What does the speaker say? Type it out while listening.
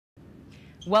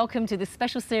Welcome to this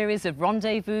special series of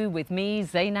Rendezvous with me,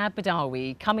 Zeinab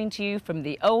Badawi, coming to you from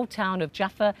the old town of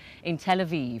Jaffa in Tel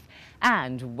Aviv.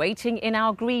 And waiting in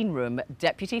our green room,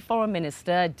 Deputy Foreign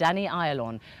Minister Danny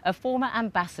Ayalon, a former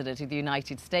ambassador to the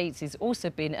United States, has also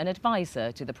been an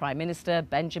advisor to the Prime Minister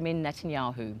Benjamin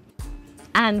Netanyahu.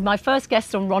 And my first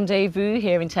guest on Rendezvous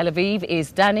here in Tel Aviv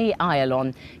is Danny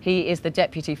Ayalon. He is the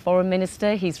Deputy Foreign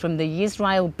Minister. He's from the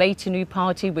Yisrael Beitenu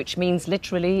party, which means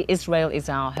literally Israel is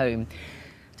our home.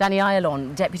 Danny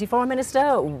Ayalon, Deputy Foreign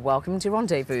Minister, welcome to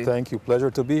Rendezvous. Thank you. Pleasure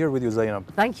to be here with you, Zeinab.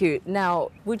 Thank you. Now,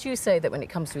 would you say that when it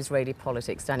comes to Israeli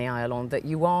politics, Danny Ayalon, that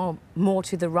you are more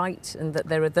to the right and that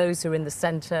there are those who are in the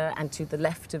centre and to the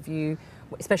left of you,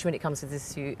 especially when it comes to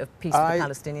this issue of peace for the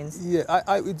Palestinians? Yeah,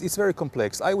 it's very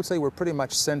complex. I would say we're pretty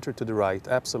much centred to the right,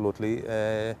 absolutely.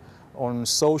 On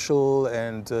social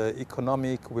and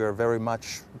economic, we're very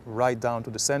much right down to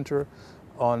the centre.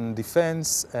 On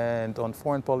defense and on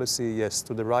foreign policy, yes,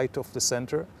 to the right of the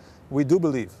center. We do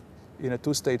believe in a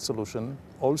two-state solution,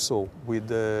 also with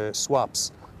the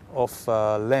swaps of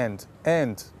land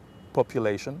and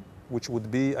population, which would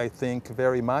be, I think,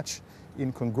 very much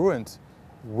incongruent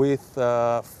with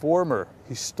former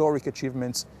historic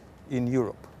achievements in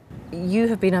Europe. You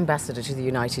have been ambassador to the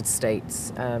United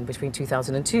States between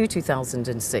 2002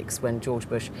 2006 when George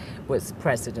Bush was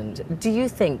president. Do you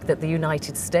think that the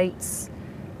United States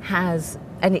has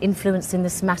any influence in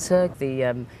this matter?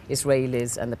 The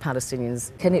Israelis and the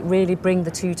Palestinians, can it really bring the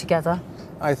two together?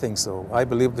 I think so. I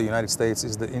believe the United States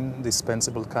is the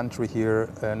indispensable country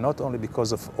here, not only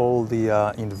because of all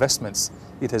the investments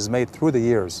it has made through the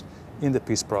years in the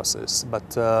peace process,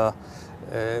 but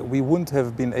we wouldn't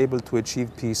have been able to achieve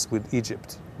peace with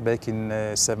Egypt back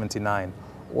in '79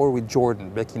 or with Jordan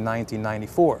back in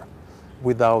 1994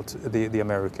 without the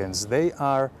Americans. They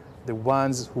are the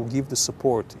ones who give the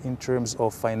support in terms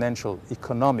of financial,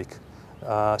 economic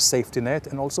safety net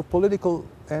and also political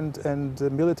and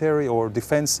military or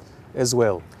defense as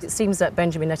well. It seems that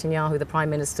Benjamin Netanyahu, the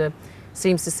Prime Minister,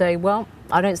 seems to say, well,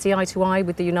 I don't see eye to eye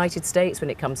with the United States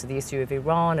when it comes to the issue of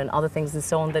Iran and other things and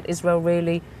so on, that Israel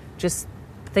really just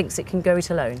thinks it can go it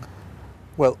alone.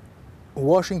 Well,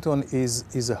 Washington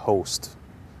is a host.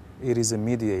 It is a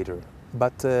mediator.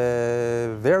 But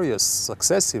various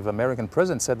successive American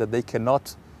presidents said that they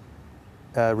cannot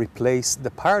replace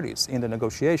the parties in the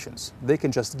negotiations. They can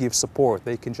just give support,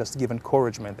 they can just give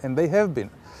encouragement, and they have been.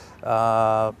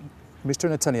 Mr.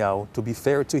 Netanyahu, to be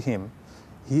fair to him,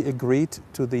 he agreed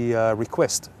to the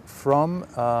request from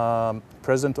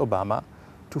President Obama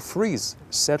to freeze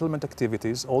settlement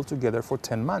activities altogether for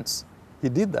 10 months. He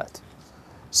did that.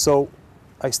 So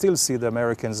I still see the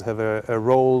Americans have a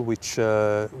role which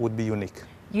would be unique.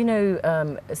 You know,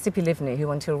 Tzipi Livni,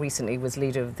 who until recently was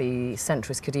leader of the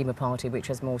centrist Kadima party, which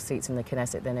has more seats in the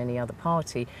Knesset than any other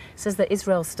party, says that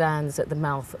Israel stands at the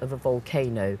mouth of a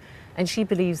volcano. And she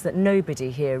believes that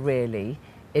nobody here really,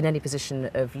 in any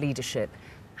position of leadership,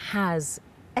 has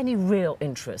any real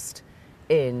interest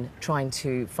in trying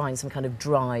to find some kind of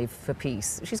drive for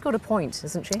peace. She's got a point,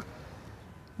 hasn't she?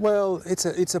 Well,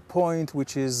 it's a point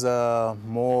which is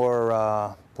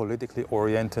more politically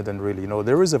oriented than really. You know,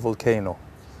 there is a volcano,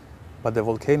 but the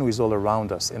volcano is all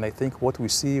around us. And I think what we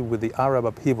see with the Arab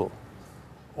upheaval,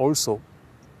 also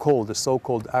called the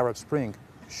so-called Arab Spring,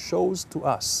 shows to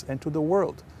us and to the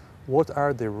world what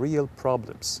are the real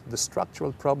problems, the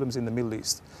structural problems in the Middle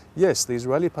East. Yes, the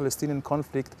Israeli-Palestinian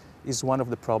conflict is one of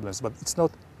the problems, but it's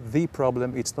not the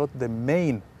problem, it's not the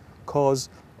main cause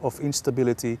of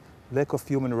instability, lack of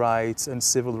human rights and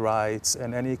civil rights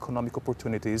and any economic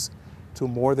opportunities to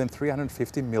more than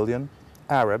 350 million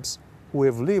Arabs who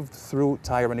have lived through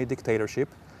tyranny, dictatorship.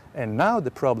 And now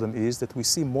the problem is that we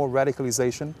see more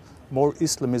radicalization, more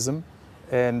Islamism,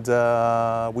 and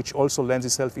which also lends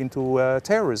itself into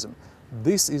terrorism.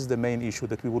 This is the main issue,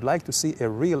 that we would like to see a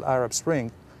real Arab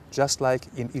Spring, just like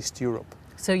in East Europe.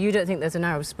 So you don't think there's an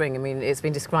Arab Spring? I mean, it's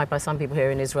been described by some people here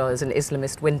in Israel as an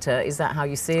Islamist winter. Is that how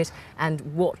you see it? And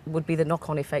what would be the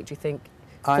knock-on effect, do you think,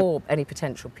 for any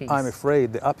potential peace? I'm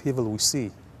afraid the upheaval we see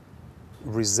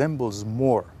resembles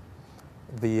more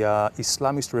the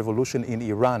Islamist revolution in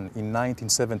Iran in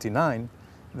 1979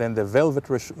 than the Velvet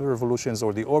Revolutions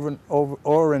or the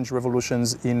Orange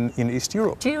Revolutions in East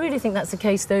Europe. Do you really think that's the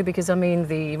case, though? Because, I mean,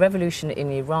 the revolution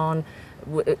in Iran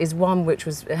is one which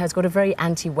has got a very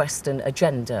anti-Western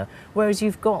agenda, whereas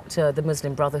you've got the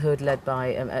Muslim Brotherhood led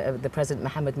by the President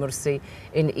Mohammed Morsi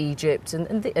in Egypt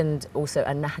and also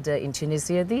Ennahda in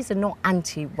Tunisia. These are not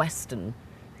anti-Western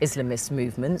Islamist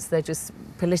movements, they're just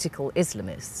political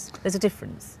Islamists. There's a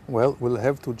difference. Well, we'll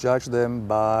have to judge them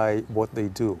by what they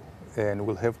do. and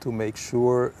we'll have to make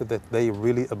sure that they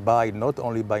really abide not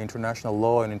only by international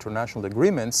law and international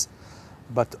agreements,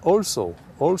 but also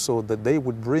that they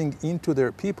would bring into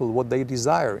their people what they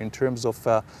desire in terms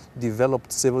of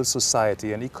developed civil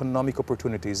society and economic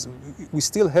opportunities. We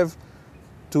still have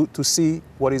to see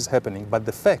what is happening, but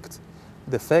the fact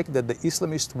that the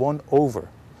Islamists won over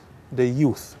the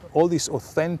youth, all these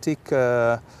authentic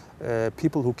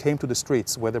people who came to the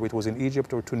streets, whether it was in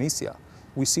Egypt or Tunisia,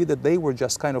 we see that they were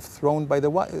just kind of thrown by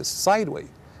the sideway.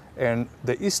 And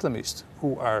the Islamists,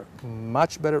 who are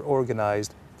much better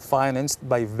organized, financed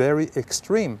by very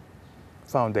extreme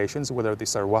foundations, whether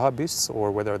these are Wahhabists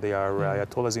or whether they are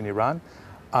Ayatollahs in Iran,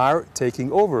 are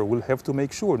taking over. We'll have to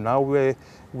make sure. Now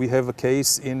we have a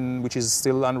case which is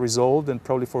still unresolved and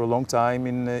probably for a long time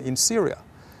in Syria.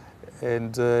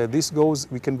 And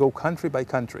we can go country by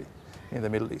country in the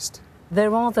Middle East.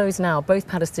 There are those now, both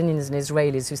Palestinians and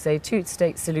Israelis, who say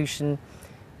two-state solution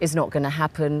is not going to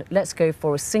happen. Let's go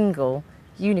for a single,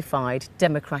 unified,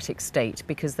 democratic state,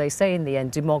 because they say in the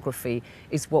end demography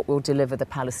is what will deliver the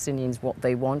Palestinians what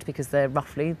they want, because they're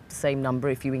roughly the same number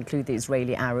if you include the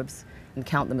Israeli Arabs and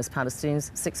count them as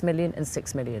Palestinians, 6 million and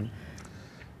 6 million.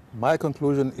 My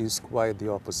conclusion is quite the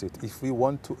opposite. If we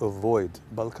want to avoid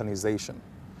Balkanization,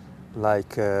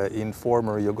 like in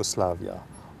former Yugoslavia,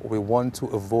 we want to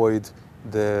avoid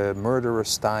the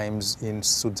murderous times in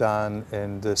Sudan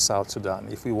and South Sudan,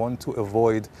 if we want to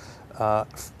avoid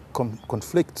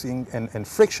conflicting and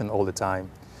friction all the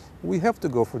time, we have to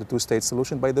go for the two-state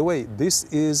solution. By the way, this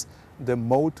is the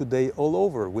mode today all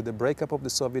over, with the breakup of the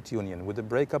Soviet Union, with the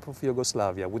breakup of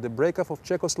Yugoslavia, with the breakup of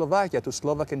Czechoslovakia to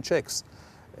Slovak and Czechs,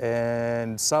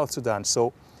 and South Sudan.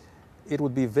 So it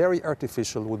would be very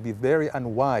artificial, would be very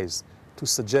unwise to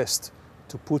suggest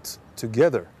to put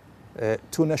together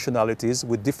two nationalities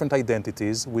with different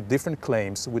identities, with different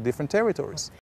claims, with different territories.